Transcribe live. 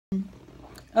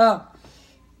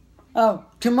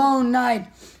Tomorrow night,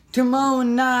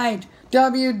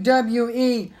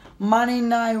 WWE Monday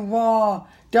Night Raw,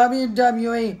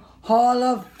 WWE Hall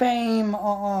of Fame,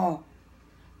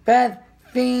 Beth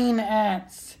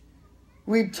Phoenix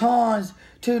returns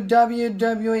to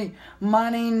WWE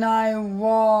Monday Night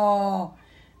Raw.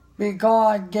 We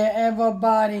gotta get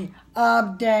everybody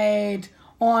update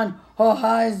on her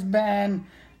husband,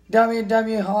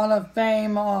 WWE Hall of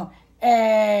Famer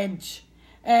Edge,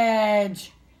 and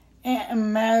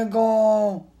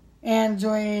medical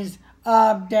injuries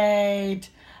update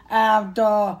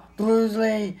after Bruce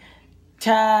Lee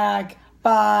tagged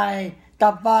by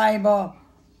the Fiber.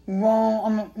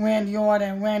 Randy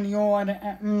Orton.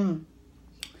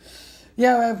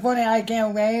 Yeah, it's funny. I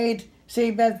can't wait.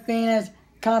 See Beth Phoenix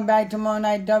come back tomorrow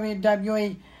night.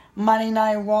 WWE Monday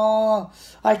Night Raw.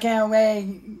 I can't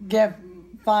wait. Get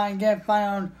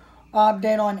found.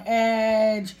 Update on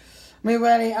Edge. Me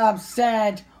really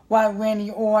upset what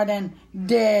Randy Orton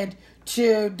did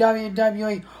to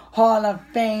WWE Hall of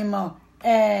Famer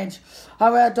Edge. I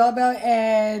will talk about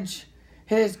Edge,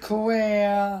 his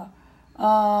career,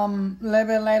 a little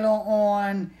bit later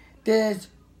on this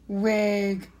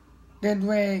week.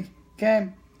 Okay?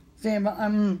 See,